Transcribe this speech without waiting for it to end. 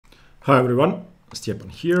Hi everyone, Stepan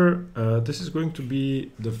here. This is going to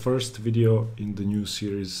be the first video in the new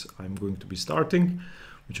series I'm going to be starting,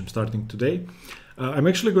 which I'm starting today. I'm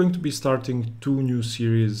actually going to be starting two new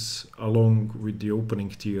series along with the opening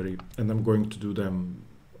theory, and I'm going to do them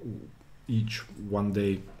each one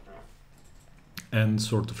day and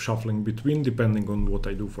sort of shuffling between depending on what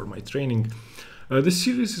I do for my training. This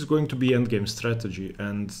series is going to be endgame strategy,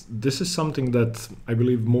 and this is something that I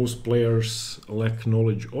believe most players lack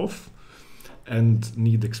knowledge of and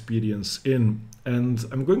need experience in. And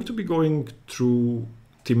I'm going to be going through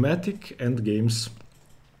thematic endgames,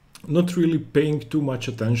 not really paying too much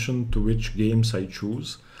attention to which games I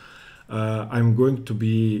choose. I'm going to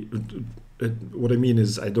be, what I mean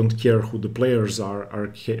is I don't care who the players are,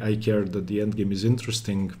 I care that the endgame is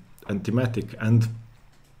interesting and thematic. And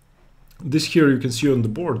this here you can see on the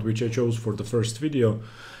board, which I chose for the first video,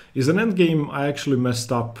 is an endgame I actually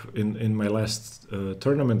messed up in my last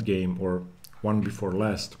tournament game, or one before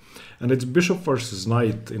last. And it's bishop versus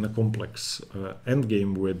knight in a complex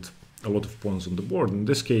endgame with a lot of pawns on the board. In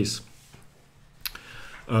this case,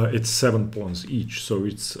 it's 7 pawns each, so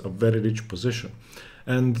it's a very rich position.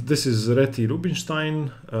 And this is Reti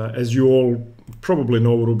Rubinstein. As you all probably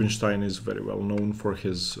know, Rubinstein is very well known for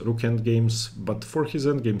his rook endgames, but for his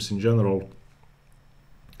endgames in general,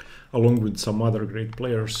 along with some other great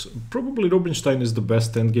players, probably Rubinstein is the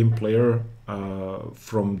best endgame player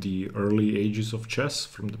from the early ages of chess,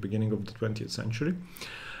 from the beginning of the 20th century.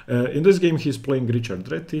 In this game, he's playing Richard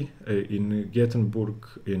Reti in Gothenburg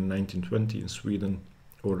in 1920 in Sweden,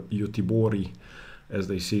 or Göteborg, as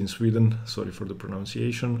they say in Sweden. Sorry for the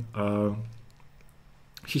pronunciation.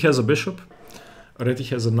 He has a bishop. Reti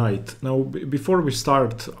has a knight. Now, before we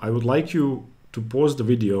start, I would like you to pause the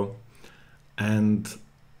video and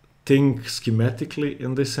think schematically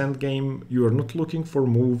in this endgame. You are not looking for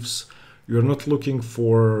moves. You are not looking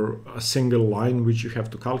for a single line which you have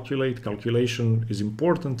to calculate. Calculation is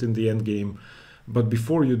important in the endgame, but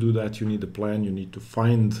before you do that, you need a plan. You need to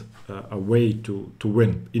find a way to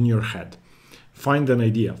win in your head. Find an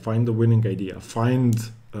idea, find a winning idea,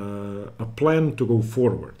 find a plan to go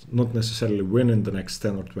forward. Not necessarily win in the next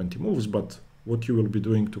 10 or 20 moves, but what you will be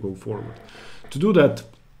doing to go forward. To do that,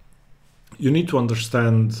 you need to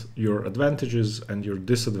understand your advantages and your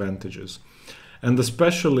disadvantages. And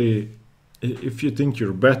especially if you think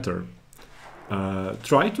you're better,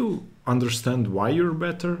 try to understand why you're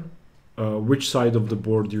better, which side of the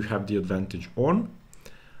board you have the advantage on,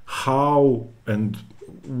 how and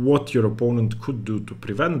what your opponent could do to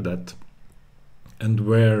prevent that, and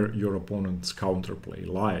where your opponent's counterplay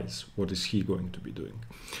lies. What is he going to be doing?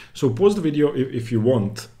 So pause the video if you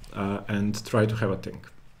want and try to have a think.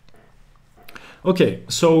 Okay,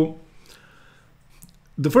 so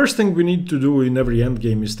the first thing we need to do in every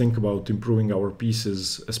endgame is think about improving our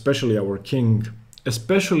pieces, especially our king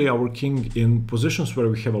in positions where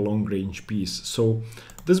we have a long-range piece. So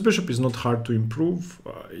this bishop is not hard to improve.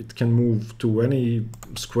 It can move to any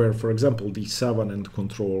square, for example, d7, and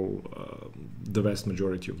control the vast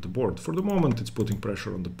majority of the board. For the moment, it's putting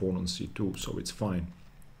pressure on the pawn on c2, so it's fine.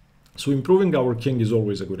 So improving our king is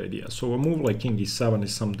always a good idea. So a move like king e7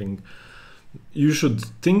 is something you should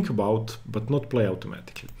think about, but not play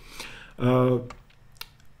automatically.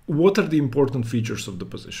 What are the important features of the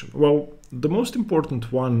position? Well, the most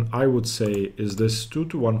important one, I would say, is this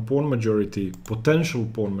 2-to-1 pawn majority, potential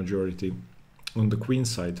pawn majority on the queen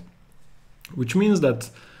side, which means that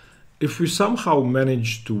if we somehow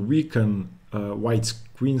manage to weaken white's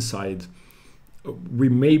queen side, we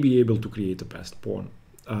may be able to create a passed pawn.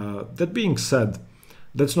 That being said,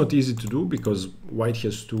 that's not easy to do because white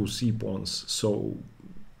has 2 c-pawns, so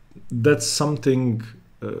that's something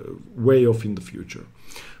way off in the future.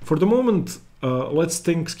 For the moment, let's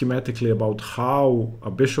think schematically about how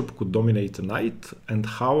a bishop could dominate a knight and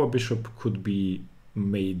how a bishop could be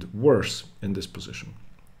made worse in this position.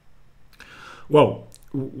 Well,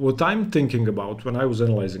 what I'm thinking about when I was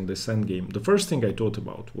analyzing this endgame, the first thing I thought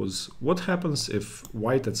about was what happens if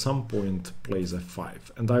white at some point plays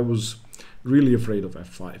f5, and I was really afraid of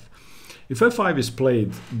f5. If f5 is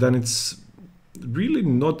played, then it's really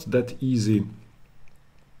not that easy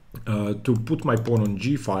to put my pawn on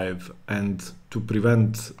g5 and to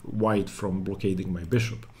prevent white from blockading my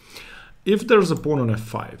bishop. If there's a pawn on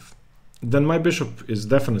f5, then my bishop is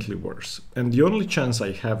definitely worse, and the only chance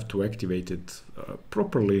I have to activate it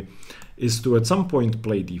properly is to at some point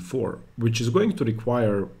play d4, which is going to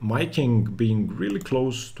require my king being really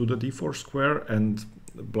close to the d4 square and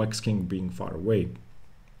black's king being far away,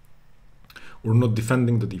 or not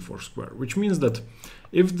defending the d4 square, which means that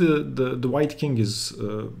if the white king is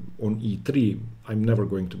on e3, I'm never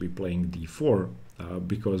going to be playing d4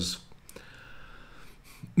 because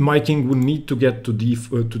my king would need to get to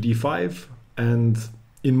d5, and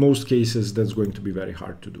in most cases that's going to be very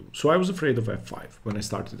hard to do. So I was afraid of f5 when I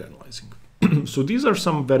started analyzing. So these are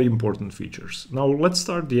some very important features. Now let's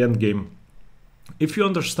start the end game. If you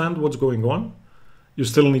understand what's going on, you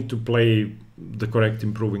still need to play the correct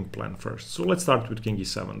improving plan first. So let's start with king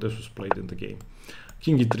e7. This was played in the game.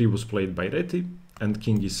 King e3 was played by Reti, and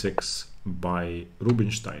king e6 by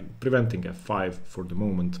Rubinstein, preventing f5 for the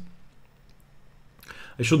moment.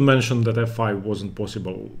 I should mention that f5 wasn't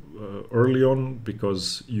possible early on,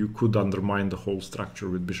 because you could undermine the whole structure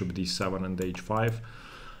with bishop d7 and h5.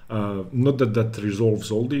 Not that that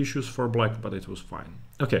resolves all the issues for black, but it was fine.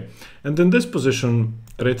 Okay, and in this position,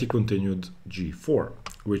 Reti continued g4,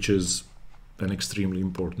 which is an extremely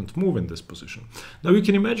important move in this position. Now you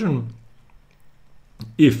can imagine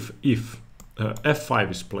if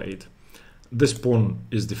f5 is played, this pawn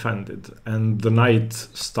is defended, and the knight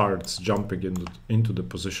starts jumping into the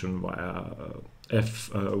position via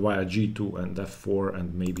via g2 and f4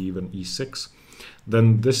 and maybe even e6,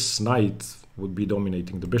 then this knight would be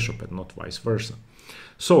dominating the bishop and not vice versa.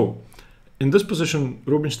 So in this position,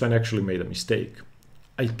 Rubinstein actually made a mistake.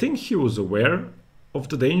 I think he was aware of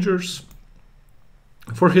the dangers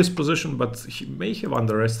for his position, but he may have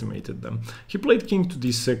underestimated them. He played king to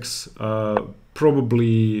d6,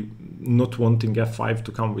 probably not wanting f5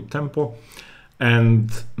 to come with tempo,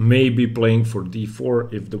 and maybe playing for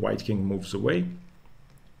d4 if the white king moves away.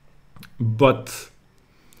 But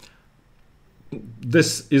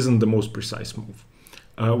this isn't the most precise move.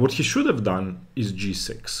 What he should have done is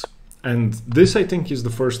g6. And this, I think, is the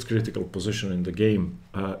first critical position in the game.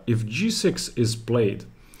 If g6 is played,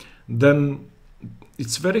 then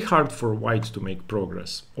it's very hard for white to make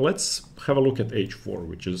progress. Let's have a look at h4,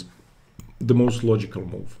 which is the most logical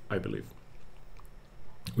move, I believe.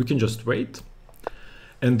 We can just wait.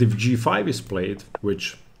 And if g5 is played,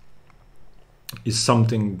 which is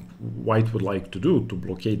something white would like to do to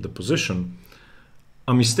blockade the position,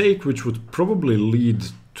 a mistake which would probably lead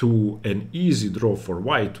to an easy draw for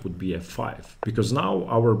white would be f5, because now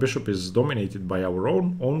our bishop is dominated by our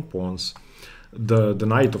own pawns. The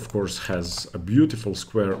knight, of course, has a beautiful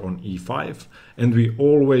square on e5, and we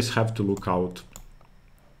always have to look out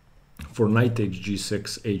for knight takes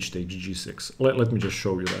g6, h takes g6. Let me just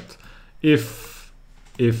show you that. If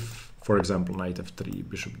for example, knight f3,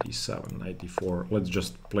 bishop d7, knight d4, let's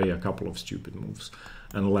just play a couple of stupid moves,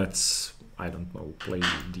 and let's, I don't know, play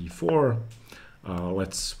d4.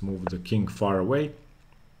 Let's move the king far away.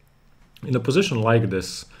 In a position like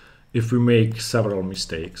this, if we make several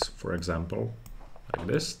mistakes, for example, like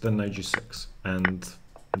this, then knight g6, and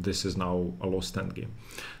this is now a lost endgame.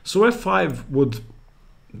 So f5 would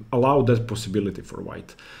allow that possibility for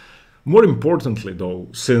white. More importantly, though,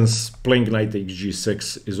 since playing knight takes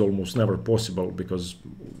g6 is almost never possible because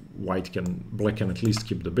black can at least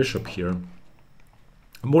keep the bishop here,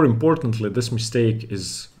 more importantly, this mistake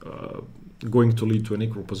is going to lead to an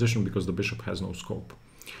equal position because the bishop has no scope.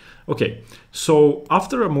 Okay, so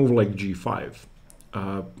after a move like g5,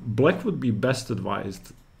 black would be best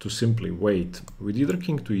advised to simply wait with either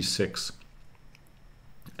king to e6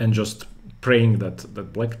 and just praying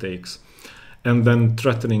that black takes, and then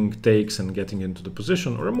threatening takes and getting into the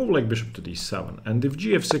position, or a move like bishop to d7. And if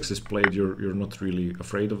gf6 is played, you're not really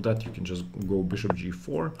afraid of that. You can just go bishop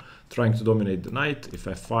g4, trying to dominate the knight. If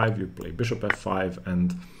f5, you play bishop f5,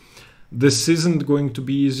 and this isn't going to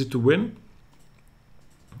be easy to win,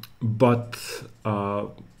 but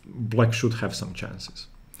black should have some chances.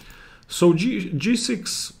 So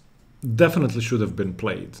g6 definitely should have been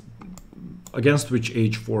played, against which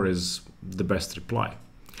h4 is the best reply.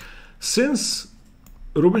 Since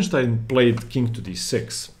Rubinstein played king to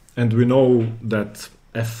d6, and we know that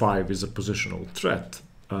f5 is a positional threat,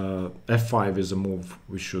 f5 is a move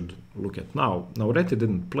we should look at now. Now Reti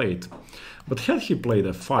didn't play it, but had he played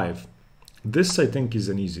f5, this I think is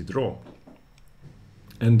an easy draw.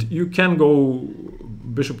 And you can go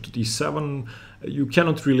bishop to d7, you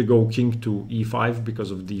cannot really go king to e5 because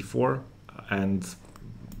of d4, and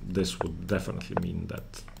this would definitely mean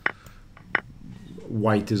that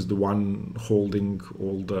white is the one holding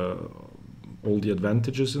all the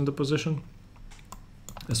advantages in the position,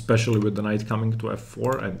 especially with the knight coming to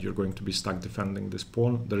f4, and you're going to be stuck defending this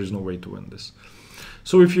pawn. There is no way to win this.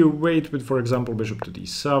 So if you wait with, for example, bishop to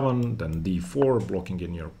d7, then d4, blocking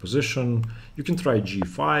in your position, you can try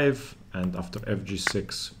g5, and after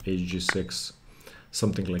fg6, hg6,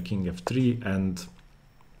 something like king f3, and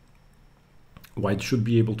white should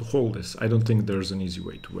be able to hold this. I don't think there's an easy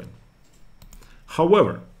way to win.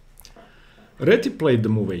 However, Reti played the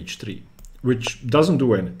move h3, which doesn't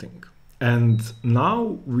do anything. And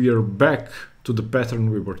now we are back to the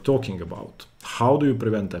pattern we were talking about. How do you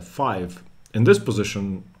prevent f5? In this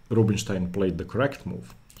position, Rubinstein played the correct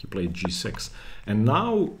move. He played g6. And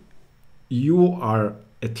now you are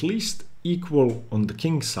at least equal on the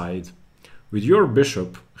king side, with your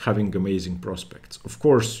bishop having amazing prospects. Of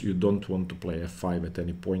course, you don't want to play f5 at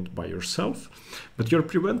any point by yourself, but you're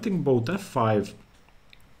preventing both f5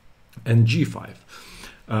 and g5.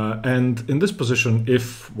 And in this position,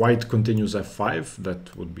 if white continues f5,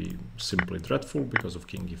 that would be simply dreadful because of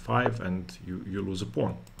king e5, and you lose a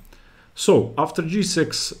pawn. So after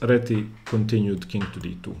g6, Reti continued king to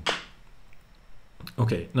d2.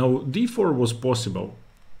 Okay, now d4 was possible,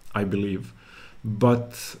 I believe,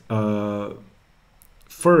 but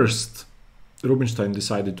first Rubinstein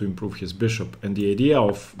decided to improve his bishop, and the idea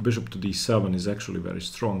of bishop to d7 is actually very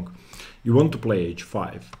strong. You want to play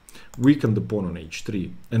h5, weaken the pawn on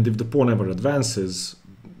h3, and if the pawn ever advances,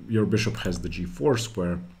 your bishop has the g4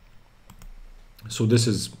 square. So this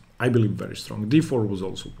is, I believe, very strong. d4 was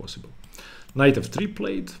also possible. Knight f3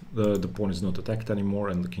 played, the pawn is not attacked anymore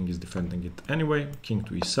and the king is defending it anyway. King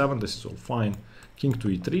to e7, this is all fine. King to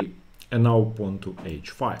e3, and now pawn to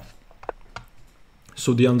h5.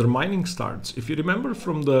 So the undermining starts. If you remember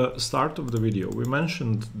from the start of the video, we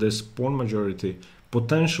mentioned this pawn majority,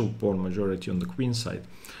 potential pawn majority on the queen side,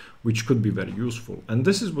 which could be very useful. And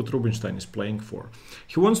this is what Rubinstein is playing for.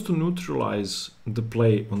 He wants to neutralize the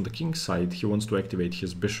play on the king side. He wants to activate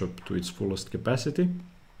his bishop to its fullest capacity,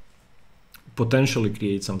 potentially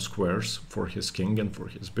create some squares for his king and for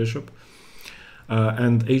his bishop.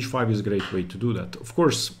 And h5 is a great way to do that. Of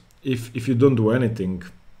course, if you don't do anything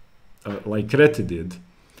like Reti did,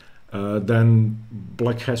 then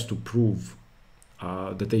black has to prove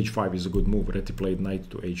that h5 is a good move. Reti played knight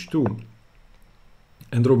to h2,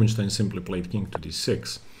 and Rubinstein simply played king to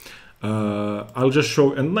d6. I'll just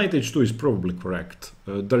show, and knight h2 is probably correct.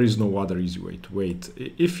 There is no other easy way to wait.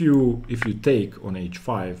 If you take on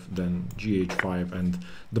h5, then gh5, and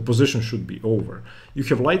the position should be over. You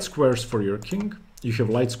have light squares for your king, you have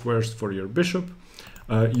light squares for your bishop.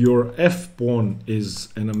 Your f pawn is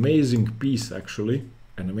an amazing piece, actually,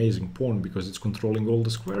 an amazing pawn, because it's controlling all the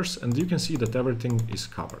squares, and you can see that everything is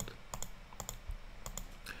covered.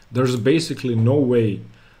 There's basically no way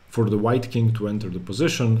for the white king to enter the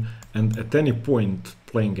position, and at any point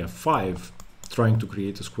playing f5, trying to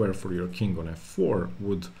create a square for your king on f4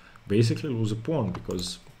 would basically lose a pawn,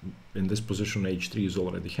 because in this position h3 is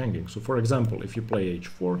already hanging. So for example, if you play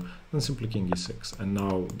h4, then simply king e6, and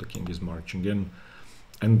now the king is marching in,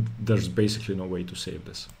 and there's basically no way to save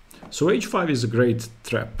this. So h5 is a great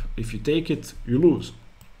trap. If you take it, you lose.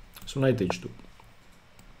 So knight h2.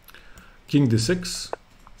 King d6,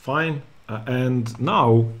 fine. And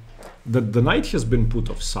now that the knight has been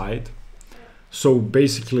put offside, so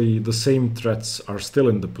basically the same threats are still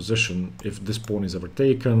in the position. If this pawn is ever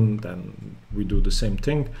taken, then we do the same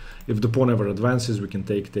thing. If the pawn ever advances, we can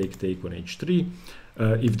take on h3.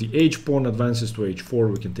 If the h pawn advances to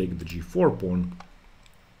h4, we can take the g4 pawn.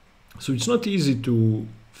 So it's not easy to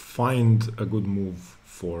find a good move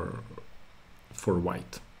for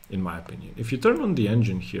white, in my opinion. If you turn on the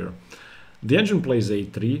engine here, the engine plays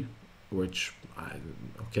a3, which,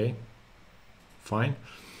 okay, fine.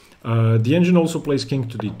 The engine also plays king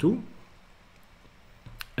to d2,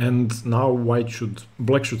 and now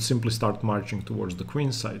black should simply start marching towards the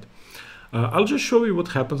queen side. I'll just show you what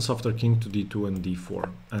happens after king to d2 and d4,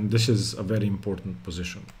 and this is a very important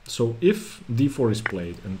position. So if d4 is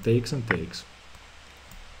played and takes,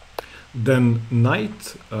 then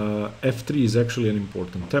knight f3 is actually an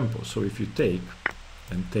important tempo. So if you take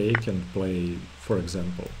and play, for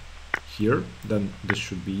example, here, then this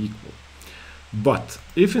should be equal. But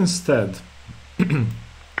if instead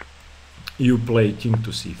you play king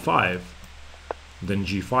to c5, then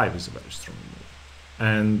g5 is a very strong move.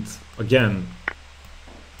 And again,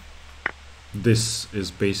 this is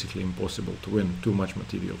basically impossible to win. Too much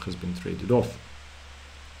material has been traded off.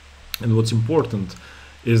 And what's important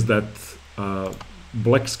is that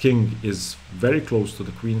black's king is very close to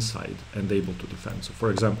the queen side and able to defend. So for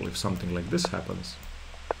example, if something like this happens,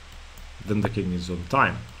 then the king is on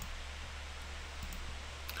time.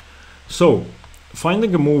 So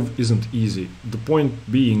finding a move isn't easy. The point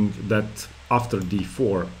being that after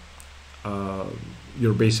d4,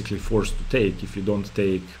 you're basically forced to take. If you don't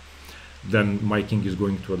take, then my king is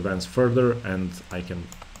going to advance further, and I can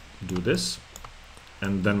do this,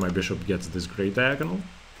 and then my bishop gets this great diagonal.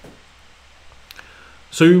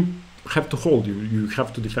 So you have to hold, you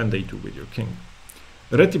have to defend a2 with your king.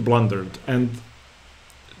 Reti blundered, and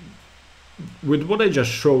with what I just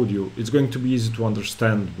showed you, it's going to be easy to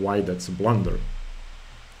understand why that's a blunder.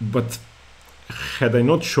 But had I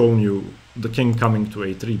not shown you the king coming to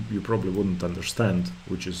a3, you probably wouldn't understand,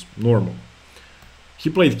 which is normal. He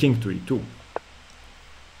played king to e2.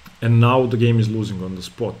 And now the game is losing on the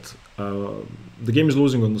spot. The game is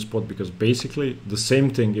losing on the spot because basically the same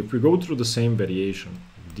thing, if we go through the same variation,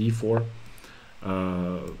 d4,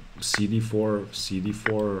 cd4,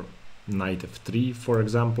 cd4, knight f3, for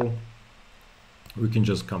example, we can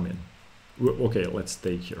just come in. Okay, let's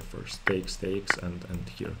take here first. Takes, and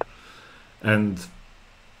here. And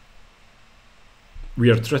we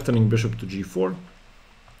are threatening bishop to g4,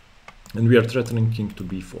 and we are threatening king to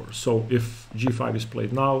b4. So if g5 is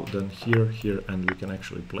played now, then here, and we can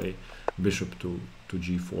actually play bishop to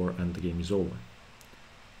g4, and the game is over.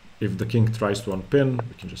 If the king tries to unpin,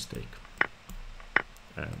 we can just take.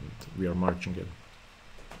 And we are marching in.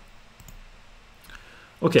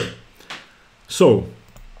 Okay, so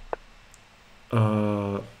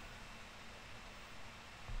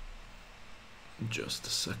just a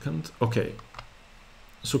second. Okay,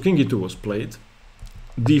 so king e2 was played,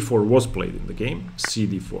 d4 was played in the game,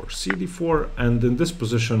 cd4, cd4, and in this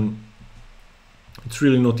position it's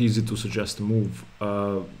really not easy to suggest a move.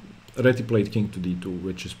 Reti played king to d2,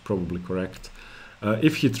 which is probably correct.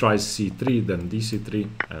 If he tries c3, then dc3,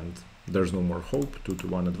 and there's no more hope.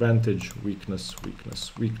 2-1 advantage, weakness,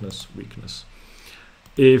 weakness, weakness, weakness.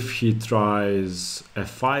 If he tries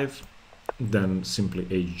f5, then simply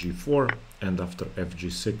hg4, and after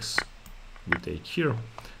fg6 we take here.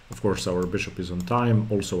 Of course our bishop is on time,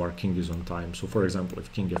 also our king is on time. So for example,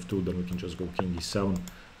 if king f2, then we can just go king e7.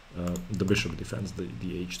 The bishop defends the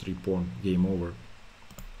h3 pawn, game over.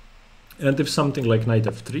 And if something like knight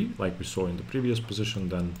f3, like we saw in the previous position,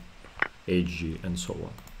 then hg and so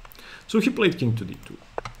on. So he played king to d2.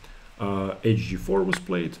 hg4 was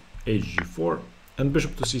played, hg4, and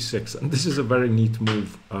bishop to c6. And this is a very neat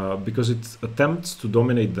move because it attempts to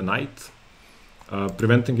dominate the knight,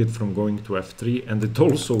 preventing it from going to f3, and it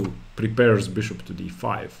also prepares bishop to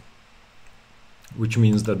d5, which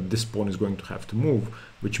means that this pawn is going to have to move,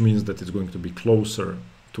 which means that it's going to be closer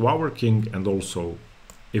to our king, and also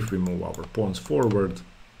if we move our pawns forward,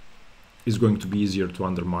 is going to be easier to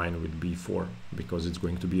undermine with b4 because it's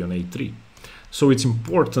going to be on a3. So it's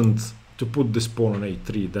important to put this pawn on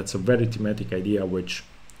a3. That's a very thematic idea, which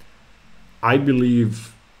I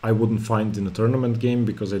believe I wouldn't find in a tournament game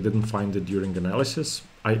because I didn't find it during analysis.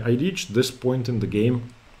 I reached this point in the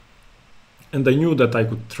game and I knew that I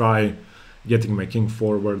could try getting my king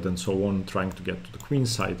forward and so on, trying to get to the queen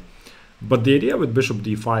side. But the idea with bishop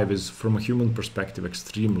d5 is, from a human perspective,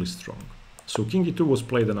 extremely strong. So king e2 was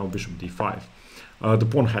played and now bishop d5. The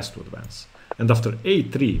pawn has to advance. And after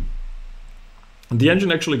a3, the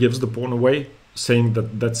engine actually gives the pawn away, saying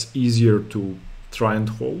that that's easier to try and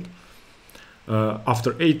hold.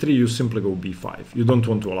 After a3, you simply go b5. You don't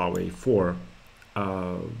want to allow a4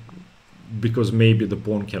 because maybe the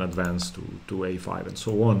pawn can advance to a5 and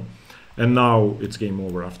so on. And now it's game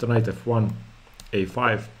over. After knight f1,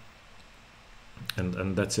 a5,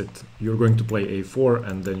 and that's it. You're going to play a4,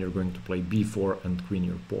 and then you're going to play b4 and queen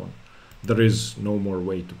your pawn. There is no more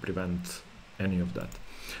way to prevent any of that.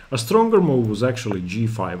 A stronger move was actually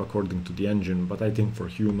g5 according to the engine, but I think for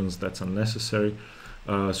humans that's unnecessary.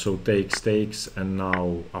 So takes, and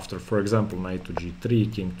now after, for example, knight to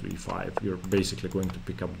g3, king to e5, you're basically going to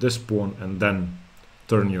pick up this pawn and then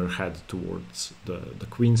turn your head towards the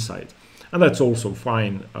queen side. And that's also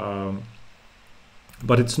fine,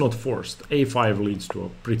 but it's not forced. a5 leads to a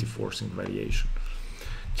pretty forcing variation.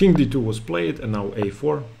 King d2 was played, and now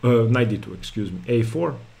a4, knight d2, excuse me,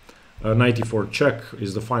 a4. Knight e4 check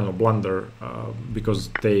is the final blunder because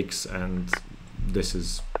takes, and this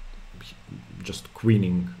is just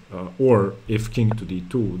queening, or if king to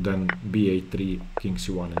d2, then b8-3, king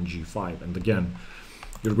c1 and g5, and again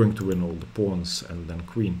you're going to win all the pawns and then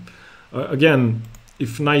queen. Again,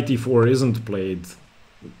 if knight e4 isn't played,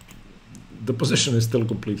 the position is still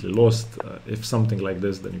completely lost. If something like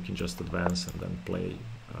this, then you can just advance and then play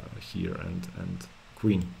here and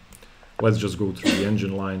queen. Let's just go through the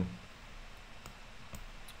engine line.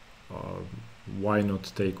 Why not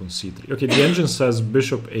take on c3? Okay, the engine says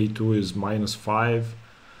bishop a2 is -5.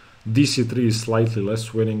 dc3 is slightly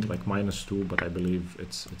less winning, like -2, but I believe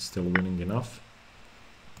it's still winning enough.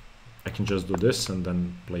 I can just do this and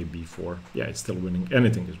then play b4. Yeah, it's still winning.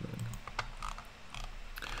 Anything is winning.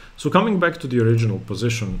 So coming back to the original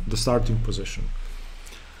position, the starting position,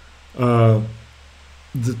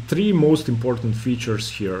 the three most important features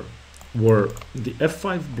here were the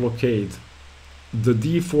f5 blockade, the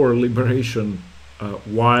d4 liberation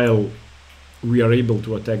while we are able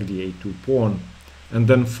to attack the a2 pawn, and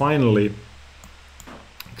then finally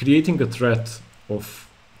creating a threat of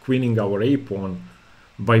queening our a pawn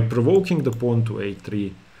by provoking the pawn to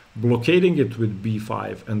a3, blockading it with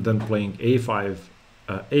b5, and then playing a5,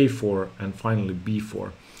 a4, and finally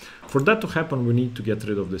b4. For that to happen, we need to get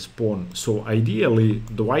rid of this pawn. So ideally,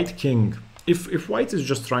 the white king, if white is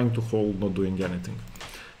just trying to hold, not doing anything,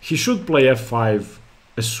 he should play f5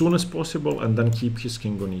 as soon as possible and then keep his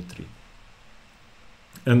king on e3.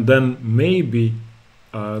 And then maybe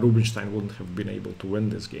Rubinstein wouldn't have been able to win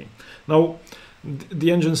this game. Now,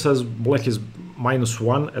 the engine says black is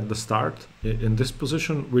 -1 at the start in this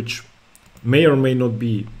position, which may or may not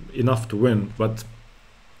be enough to win, but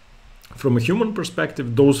from a human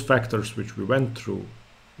perspective, those factors which we went through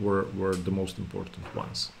were the most important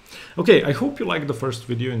ones. Okay, I hope you liked the first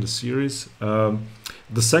video in the series.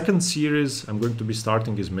 The second series I'm going to be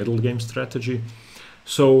starting is middle game strategy.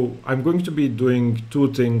 So I'm going to be doing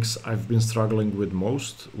two things I've been struggling with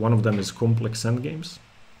most. One of them is complex endgames,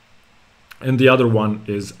 and the other one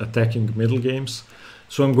is attacking middle games.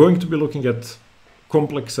 So I'm going to be looking at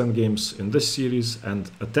complex endgames in this series and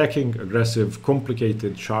attacking, aggressive,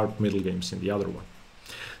 complicated, sharp middle games in the other one.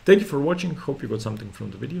 Thank you for watching. Hope you got something from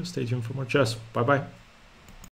the video. Stay tuned for more chess. Bye bye.